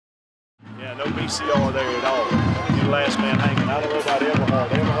No BCR there at all. You last man hanging. I don't know about Everhard.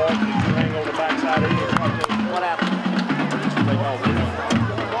 Everhard, did you hang on the backside of it? What happened?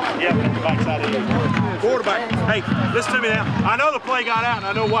 Yeah, the backside of it. Quarterback. Hey, listen to me now. I know the play got out, and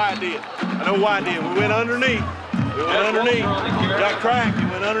I know why it did. I know why it did. We went underneath. We went underneath. Got cracked. We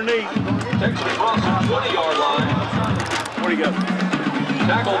went underneath. Takes it across the 20-yard line. Where'd he go?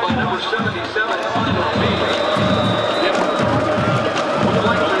 Tackled by number 77, Yep. We'd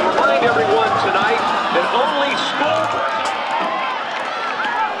like to remind everyone tonight that only school...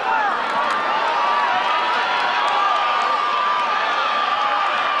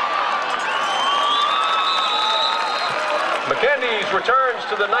 McKendy's returns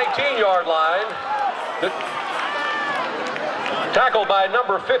to the 19-yard line. Tackled by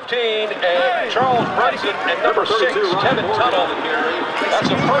number 15 and Charles Brunson and number 6, Tevin Tuttle. That's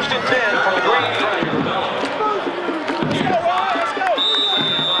a 1st and 10 from the Green. Let's go.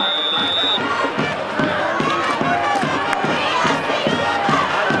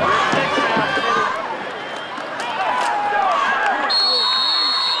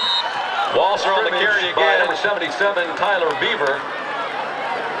 Walser on the carry again, number 77, Tyler Beaver.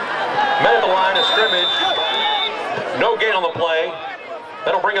 Men at the line of scrimmage. No gain on the play.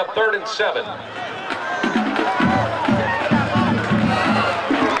 That'll bring up 3rd and 7.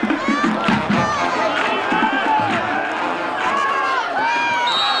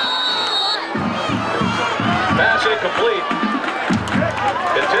 Pass incomplete.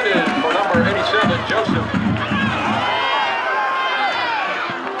 Intended for number 87, Joseph.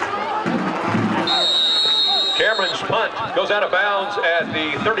 Cameron's punt goes out of bounds at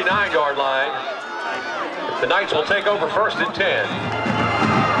the 39-yard line. The Knights will take over 1st and 10.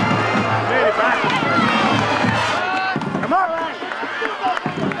 Come on.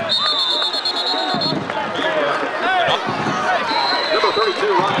 Number 32,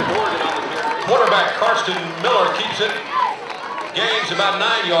 Ryan Morgan on the carry. Quarterback Karsten Miller keeps it. Gains about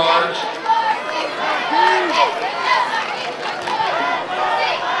 9 yards.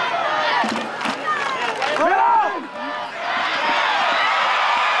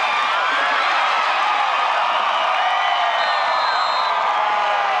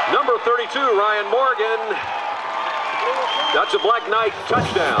 Number 32, Ryan Morgan. That's a Black Knight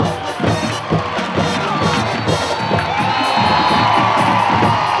touchdown.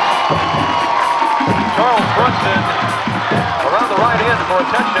 Charles Brunson around the right end for a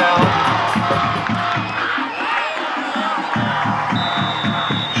touchdown.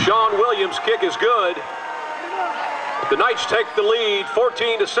 Sean Williams' kick is good. The Knights take the lead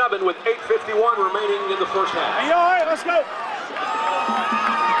 14-7 with 8:51 remaining in the first half. Hey, all right, let's go.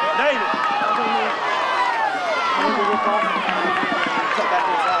 David.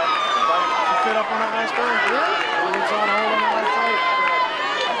 Fit up on that nice turn. Yeah. Inside a hole on that left side.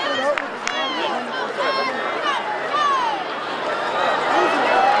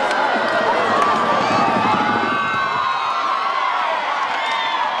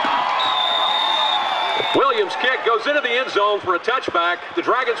 Williams' kick goes into the end zone for a touchback. The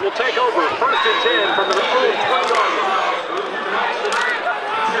Dragons will take over 1st and 10 from the own 20-yard line.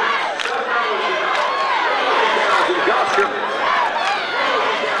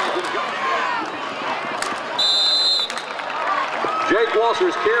 Jake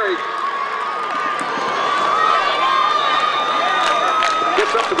Walser's carry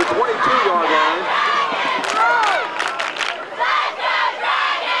gets up to the 22-yard line.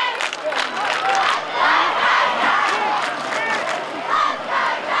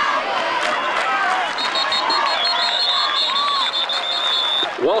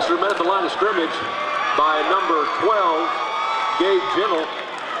 Walser met at the line of scrimmage by number 12, Gabe Gentle,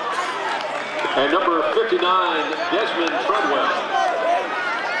 and number 59, Desmond Treadwell.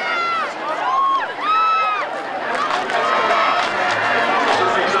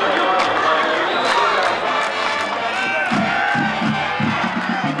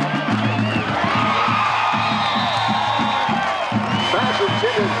 Pass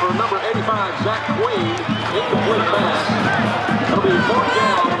intended for number 85, Zach Queen, incomplete pass. That'll be 4th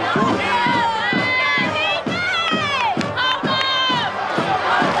down.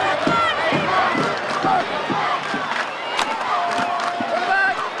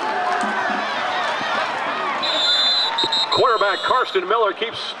 Quarterback Karsten Miller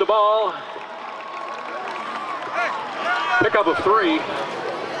keeps the ball. Pickup of 3.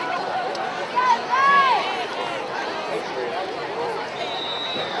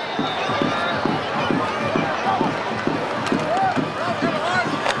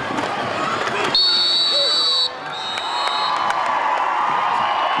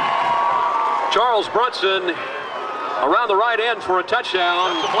 Charles Brunson Around the right end for a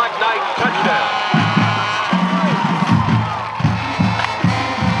touchdown. Black Knight touchdown.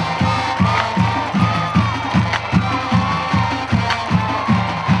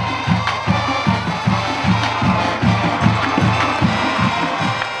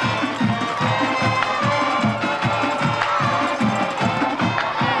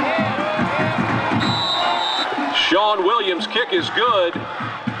 Sean Williams' kick is good.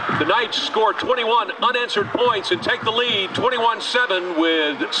 The Knights score 21 unanswered points and take the lead 21-7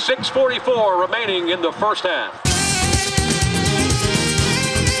 with 6:44 remaining in the first half.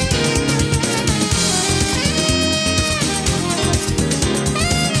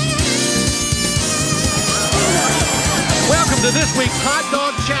 Welcome to this week's Hot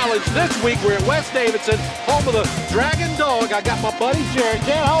Dog Challenge. This week we're at West Davidson, home of the Dragon Dog. I got my buddy Jared.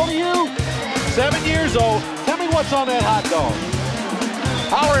 Jared, how old are you? 7 years old. Tell me what's on that hot dog.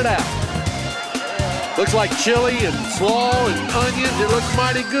 Holler it out. Looks like chili and slaw and onions. It looks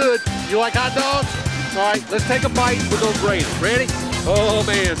mighty good. You like hot dogs? All right, let's take a bite with those ratings. Ready? Oh,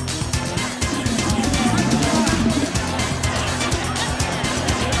 man.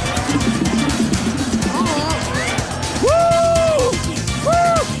 Woo!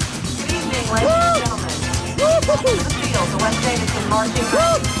 Woo! Good evening, ladies and gentlemen. Welcome to the field, the West Davidson marching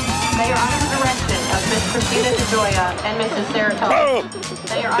band. They are under the direction of Miss Christina Tajoya and Mrs. Sarah Thomas.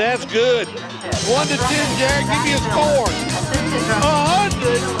 That's good. 1 to 10, Jared. Give me a score.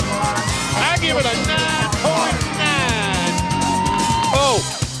 100. I give it a 9.9. Oh,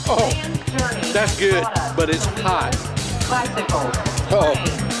 that's good, but it's hot. Bicycles. Oh.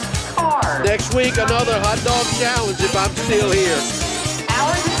 Cars. Next week, another hot dog challenge if I'm still here.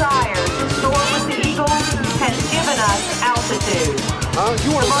 Our desire to soar with the Eagles has given us altitude.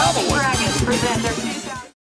 You want The another Marching one? Dragons present their